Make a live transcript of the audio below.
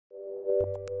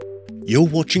You're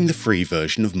watching the free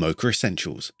version of Mocha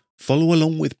Essentials. Follow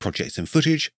along with projects and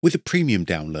footage with a premium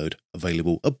download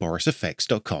available at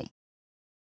BorisFX.com.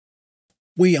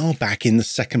 We are back in the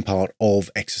second part of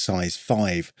exercise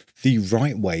 5, the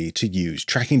right way to use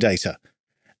tracking data.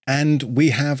 And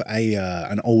we have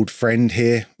an old friend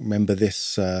here. Remember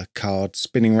this card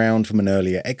spinning around from an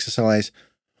earlier exercise?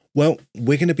 Well,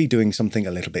 we're going to be doing something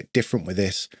a little bit different with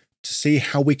this to see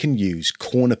how we can use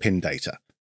corner pin data.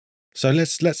 So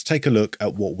let's take a look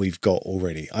at what we've got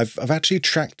already. I've actually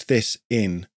tracked this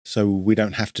in so we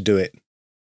don't have to do it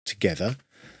together.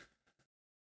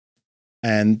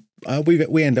 And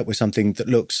we end up with something that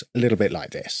looks a little bit like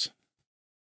this.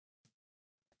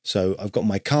 So I've got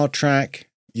my card track.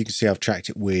 You can see I've tracked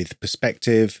it with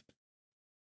perspective.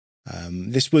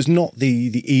 This was not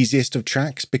the easiest of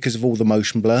tracks because of all the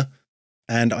motion blur.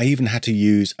 And I even had to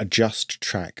use adjust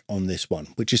track on this one,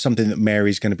 which is something that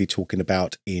Mary's going to be talking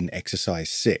about in exercise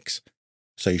 6.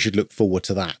 So you should look forward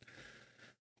to that.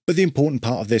 But the important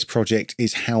part of this project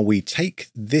is how we take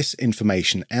this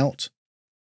information out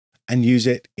and use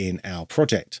it in our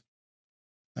project.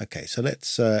 Okay, so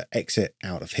let's exit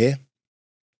out of here.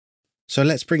 So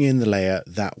let's bring in the layer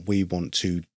that we want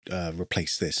to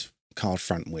replace this card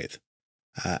front with.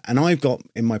 And I've got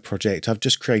in my project, I've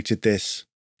just created this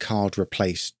card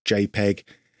replace JPEG.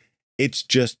 It's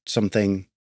just something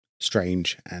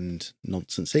strange and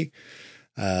nonsensy.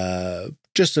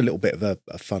 Just a little bit of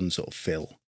a fun sort of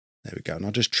fill. There we go. And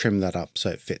I'll just trim that up so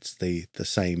it fits the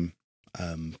same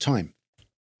time.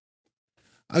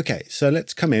 Okay, so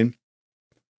let's come in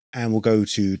and we'll go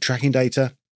to tracking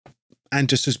data. And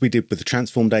just as we did with the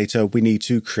transform data, we need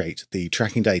to create the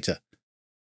tracking data.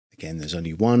 Again, there's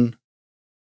only one.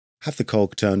 Have the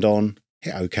cog turned on,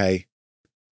 hit OK.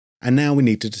 And now we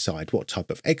need to decide what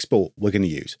type of export we're going to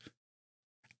use.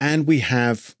 And we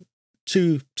have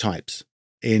two types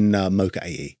in Mocha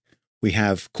AE. We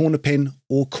have corner pin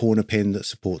or corner pin that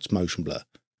supports motion blur.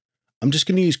 I'm just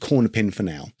going to use corner pin for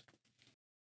now.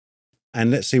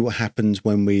 And let's see what happens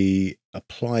when we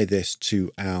apply this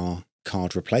to our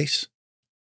card replace.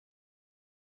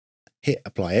 Hit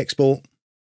apply export.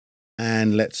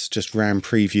 And let's just RAM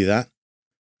preview that.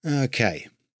 Okay.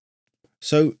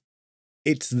 So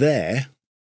it's there,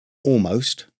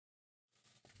 almost,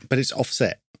 but it's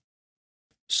offset.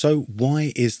 So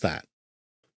why is that?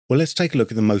 Well, let's take a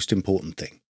look at the most important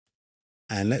thing.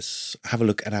 And let's have a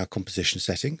look at our composition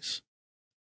settings.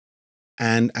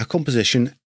 And our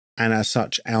composition, and as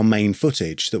such, our main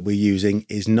footage that we're using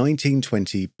is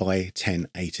 1920 by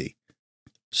 1080.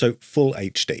 So full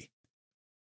HD.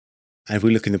 And if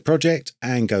we look in the project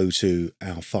and go to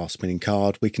our fast spinning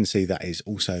card, we can see that is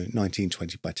also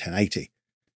 1920 by 1080.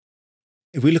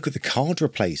 If we look at the card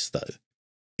replace though,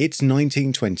 it's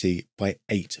 1920 by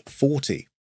 840.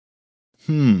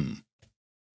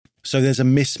 So there's a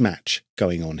mismatch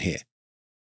going on here.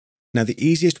 Now the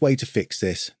easiest way to fix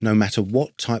this, no matter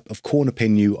what type of corner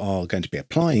pin you are going to be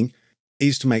applying,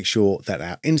 is to make sure that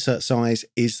our insert size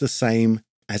is the same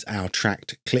as our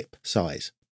tracked clip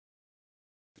size.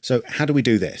 So how do we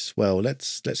do this? Well,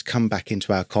 let's come back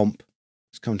into our comp.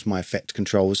 Let's come to my effect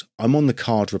controls. I'm on the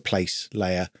card replace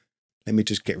layer. Let me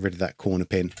just get rid of that corner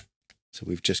pin. So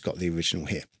we've just got the original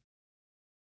here.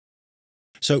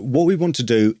 So what we want to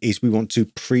do is we want to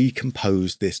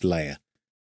pre-compose this layer.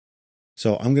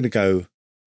 So I'm going to go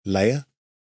layer,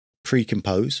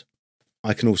 pre-compose.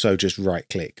 I can also just right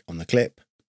click on the clip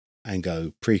and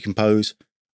go pre-compose,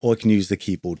 or I can use the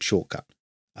keyboard shortcut.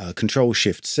 Control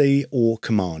Shift C or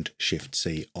Command Shift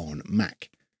C on Mac.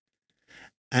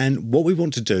 And what we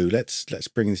want to do, let's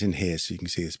bring this in here so you can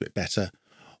see this a bit better.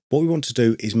 What we want to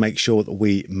do is make sure that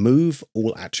we move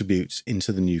all attributes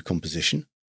into the new composition.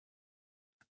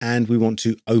 And we want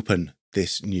to open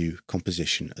this new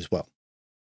composition as well.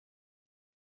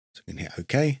 So we can hit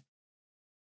OK.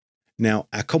 Now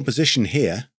our composition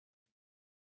here,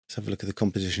 let's have a look at the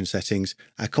composition settings.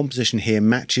 Our composition here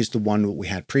matches the one that we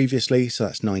had previously. So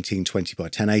that's 1920 by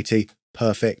 1080.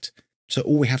 Perfect. So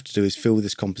all we have to do is fill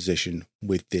this composition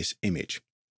with this image.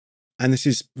 And this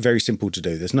is very simple to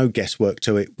do. There's no guesswork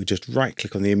to it. We just right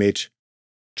click on the image,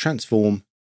 transform,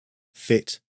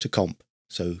 fit to comp.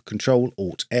 So Control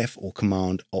Alt F or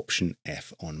Command Option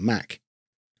F on Mac.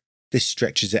 This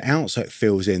stretches it out so it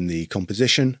fills in the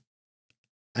composition.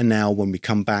 And now when we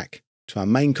come back to our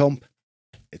main comp,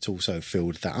 it's also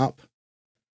filled that up.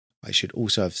 I should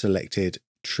also have selected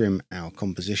trim our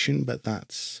composition, but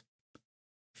that's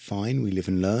fine. We live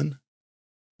and learn.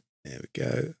 There we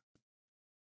go.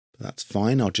 That's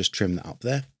fine. I'll just trim that up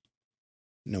there.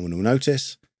 No one will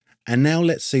notice. And now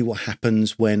let's see what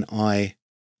happens when I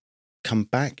come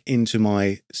back into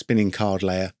my spinning card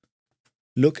layer,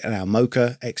 look at our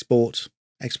Mocha export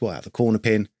out the corner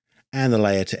pin, and the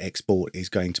layer to export is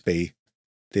going to be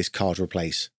this card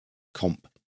replace comp.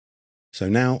 So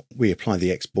now we apply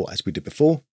the export as we did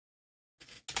before,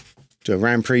 do a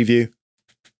RAM preview,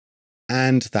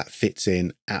 and that fits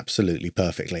in absolutely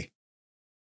perfectly.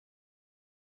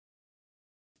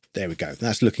 There we go.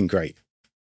 That's looking great.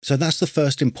 So that's the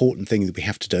first important thing that we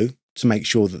have to do to make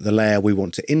sure that the layer we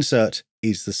want to insert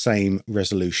is the same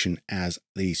resolution as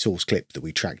the source clip that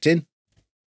we tracked in.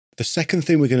 The second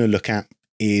thing we're going to look at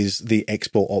is the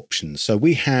export options. So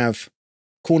we have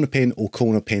corner pin or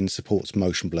corner pin supports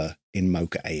motion blur in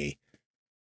Mocha AE.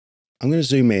 I'm going to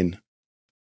zoom in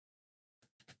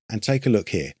and take a look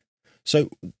here. So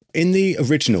in the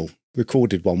original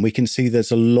recorded one, we can see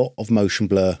there's a lot of motion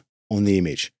blur on the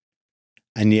image.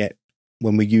 And yet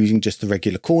when we're using just the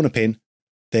regular corner pin,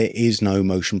 there is no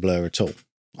motion blur at all.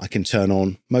 I can turn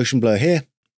on motion blur here,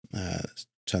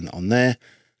 turn that on there,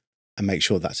 and make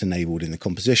sure that's enabled in the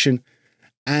composition,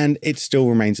 and it still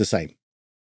remains the same.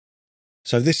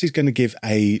 So this is going to give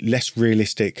a less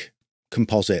realistic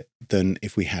composite than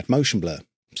if we had motion blur.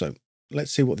 So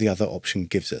let's see what the other option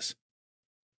gives us.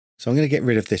 So I'm going to get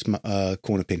rid of this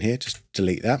corner pin here, just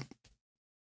delete that,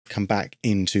 come back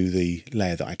into the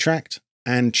layer that I tracked,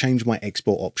 and change my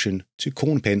export option to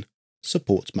corner pin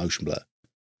supports motion blur.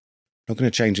 Not going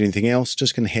to change anything else,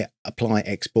 just going to hit apply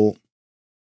export.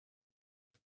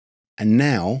 And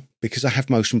now, because I have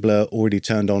motion blur already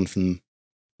turned on from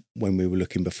when we were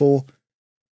looking before,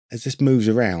 as this moves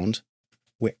around,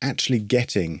 we're actually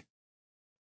getting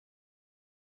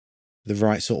the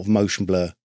right sort of motion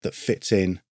blur that fits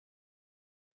in.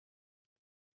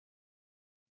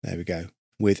 There we go,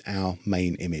 with our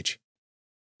main image.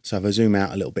 So if I zoom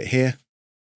out a little bit here,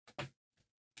 put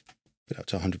it up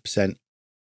to 100%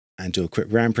 and do a quick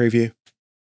RAM preview,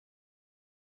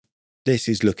 this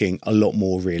is looking a lot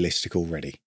more realistic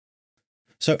already.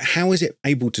 So how is it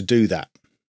able to do that?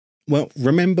 Well,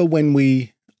 remember when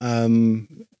we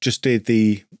just did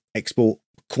the export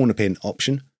corner pin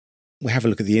option, we have a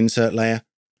look at the insert layer.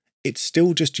 It's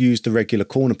still just used the regular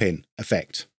corner pin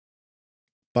effect.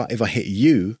 But if I hit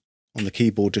U on the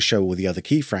keyboard to show all the other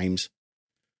keyframes,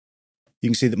 you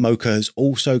can see that Mocha has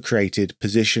also created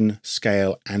position,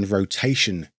 scale, and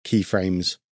rotation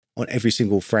keyframes on every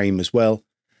single frame as well.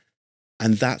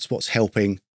 And that's what's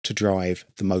helping to drive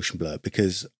the motion blur,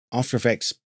 because After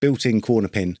Effects built-in corner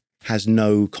pin has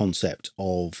no concept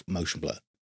of motion blur.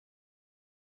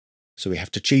 So we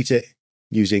have to cheat it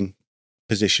using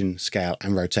position, scale,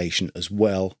 and rotation as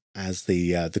well as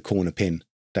the corner pin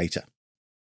data.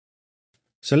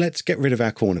 So let's get rid of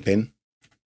our corner pin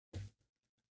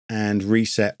and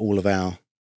reset all of our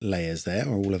layers there,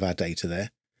 or all of our data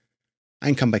there,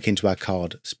 and come back into our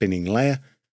card spinning layer.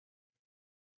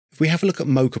 If we have a look at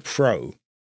Mocha Pro,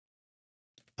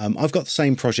 I've got the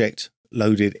same project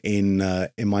loaded in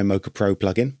my Mocha Pro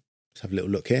plugin. Let's have a little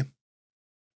look here.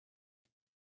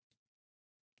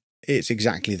 It's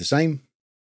exactly the same.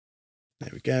 There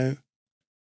we go.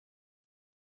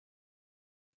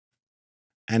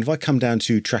 And if I come down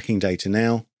to tracking data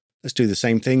now, let's do the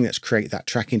same thing. Let's create that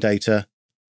tracking data.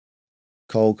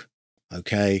 Cog.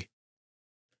 Okay.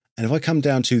 And if I come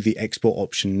down to the export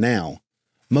option now,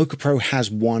 Mocha Pro has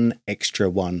one extra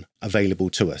one available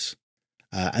to us.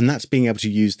 And that's being able to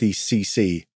use the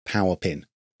CC power pin.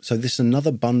 So this is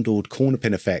another bundled corner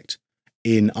pin effect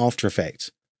in After Effects.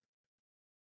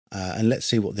 And let's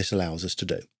see what this allows us to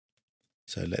do.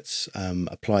 So let's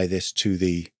apply this to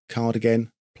the card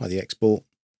again, apply the export.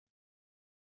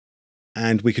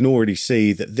 And we can already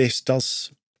see that this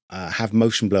does have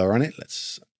motion blur on it.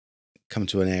 Let's come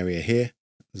to an area here,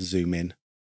 zoom in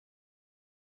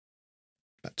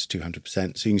back to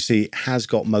 200%. So you can see it has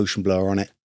got motion blur on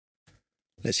it.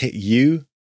 Let's hit U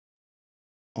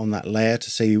on that layer to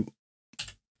see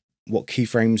what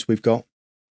keyframes we've got.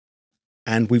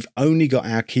 And we've only got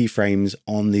our keyframes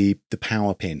on the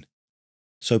power pin.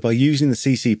 So by using the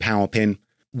CC power pin,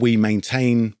 we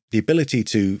maintain the ability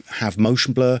to have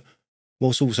motion blur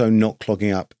whilst also not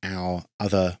clogging up our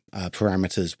other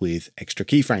parameters with extra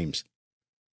keyframes.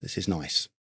 This is nice.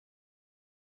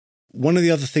 One of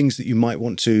the other things that you might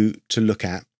want to look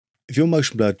at, if your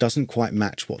motion blur doesn't quite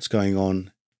match what's going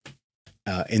on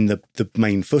in the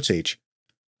main footage,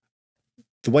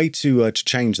 the way to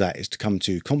change that is to come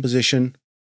to Composition,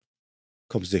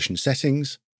 Composition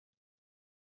Settings,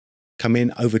 come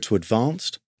in over to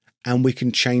Advanced, and we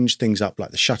can change things up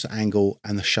like the shutter angle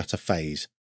and the shutter phase.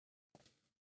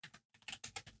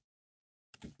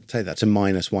 Take that to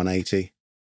 -180.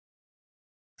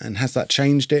 And has that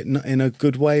changed it in a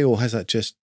good way, or has that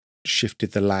just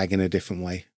shifted the lag in a different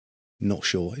way. Not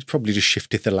sure. It's probably just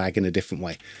shifted the lag in a different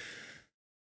way.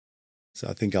 So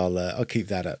I think I'll keep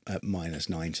that at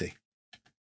 -90.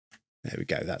 There we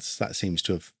go. That seems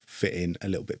to have fit in a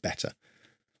little bit better.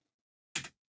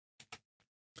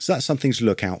 So that's something to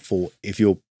look out for if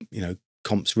your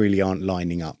comps really aren't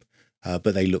lining up,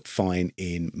 but they look fine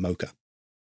in Mocha.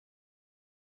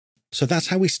 So that's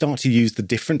how we start to use the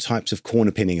different types of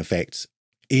corner pinning effects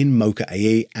in Mocha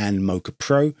AE and Mocha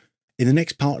Pro. In the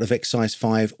next part of exercise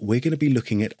 5, we're going to be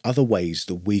looking at other ways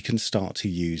that we can start to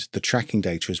use the tracking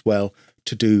data as well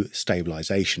to do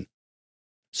stabilization.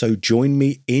 So join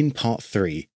me in part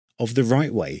 3 of the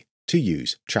right way to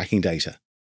use tracking data,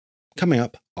 coming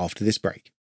up after this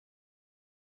break.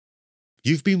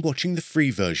 You've been watching the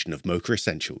free version of Mocha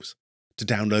Essentials. To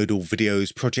download all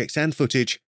videos, projects and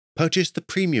footage, purchase the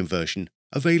premium version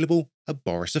available at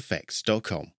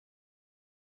BorisFX.com.